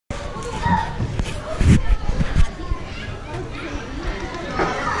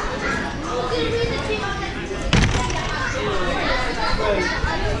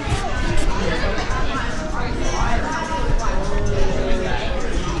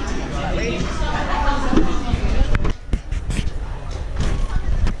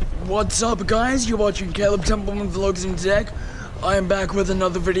What's up, guys? You're watching Kalab Templeman Vlogs and Tech. I am back with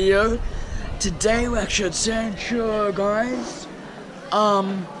another video. Today we're actually at San Churro, guys.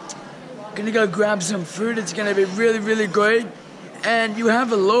 Gonna go grab some food. It's gonna be really great. And you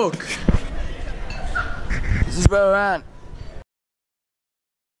have a look. This is where we're at.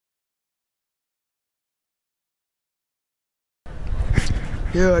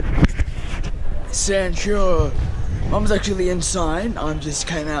 Here at San Churro. Mom's actually inside. I'm just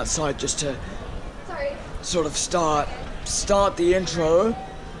came outside just to sort of start the intro.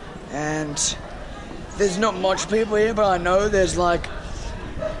 And there's not much people here, but I know there's like,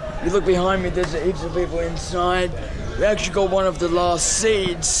 you look behind me, there's heaps of people inside. We actually got one of the last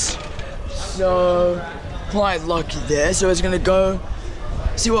seats, so quite lucky there. So I was gonna go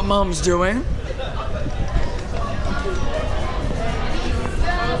see what Mom's doing.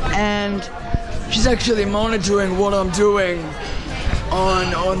 And she's actually monitoring what I'm doing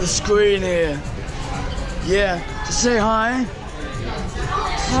on the screen here. Yeah, so say hi.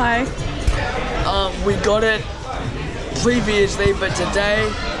 Hi. We got it previously, but today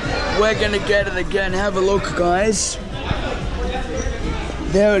we're gonna get it again. Have a look, guys.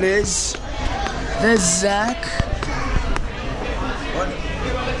 There it is. There's Zach.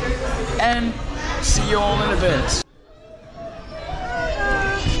 And see you all in a bit.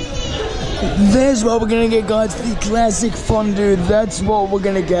 There's what we're gonna get, guys, the classic fondue. That's what we're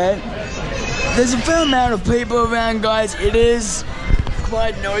gonna get. There's a fair amount of people around, guys. It is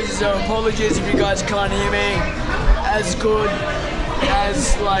quite noisy, so apologies if you guys can't hear me as good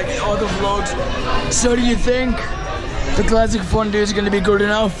as like other vlogs. So do you think the classic fondue is gonna be good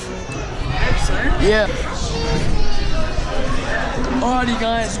enough? I hope so. Yeah. Alrighty,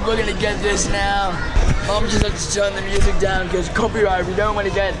 guys, we're gonna get this now. Mom just had to turn the music down because copyright, we don't want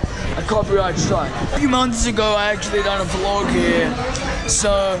to get a copyright strike. A few months ago, I actually done a vlog here.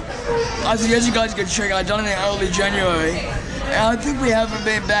 So, I suggest you guys go check it. I done it in early January. And I think we haven't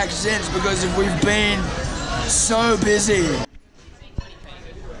been back since because we've been so busy.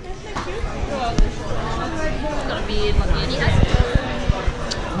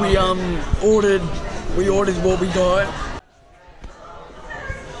 We ordered what we got.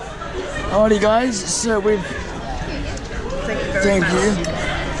 Alrighty, guys, so we've... Thank you.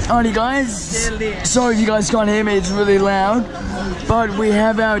 Alrighty, guys, sorry if you guys can't hear me, it's really loud. But we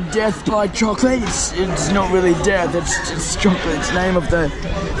have our Death by Chocolate. It's not really death, it's chocolate. It's the name of the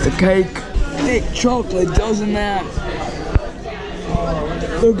cake. Thick chocolate, doesn't that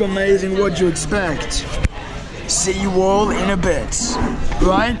look amazing? What you expect? See you all in a bit,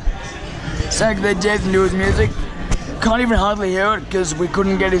 right? Zach, they Death into his music. Can't even hardly hear it because we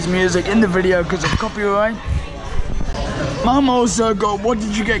couldn't get his music in the video because of copyright. Mom also got, what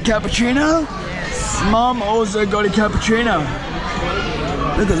did you get, cappuccino? Yes. Mom also got a cappuccino.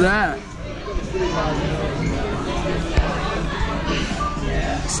 Look at that.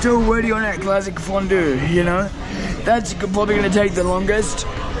 Still waiting on that classic fondue, you know? That's probably going to take the longest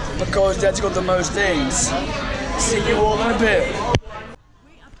because that's got the most things. See you all in a bit.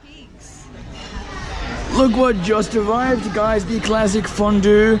 Look what just arrived, guys. The classic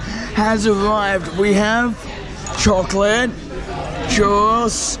fondue has arrived. We have chocolate,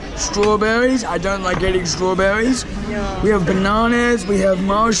 churros, strawberries. I don't like eating strawberries. We have bananas, we have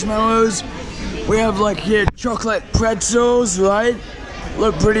marshmallows. We have like here chocolate pretzels, right?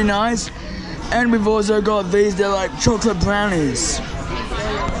 Look pretty nice. And we've also got these, they're like chocolate brownies.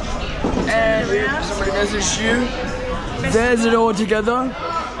 And somebody messaged you. There's it all together.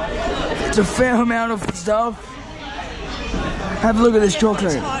 It's a fair amount of stuff. Have a look at this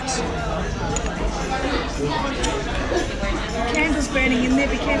chocolate. Candles burning in there,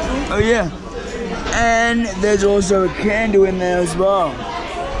 be careful. Oh yeah. And there's also a candle in there as well.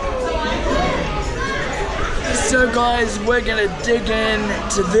 So guys, we're gonna dig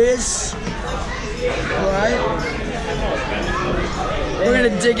into this. Right? We're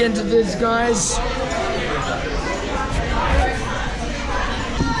gonna dig into this, guys.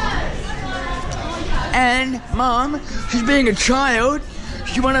 And Mom, she's being a child.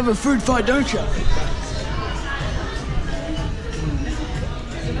 She wanna have a food fight, don't you?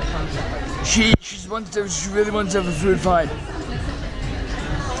 She really wants to have a food fight.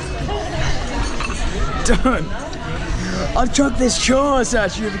 Don't. I'll chuck this churros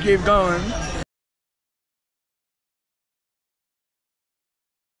at you if you keep going.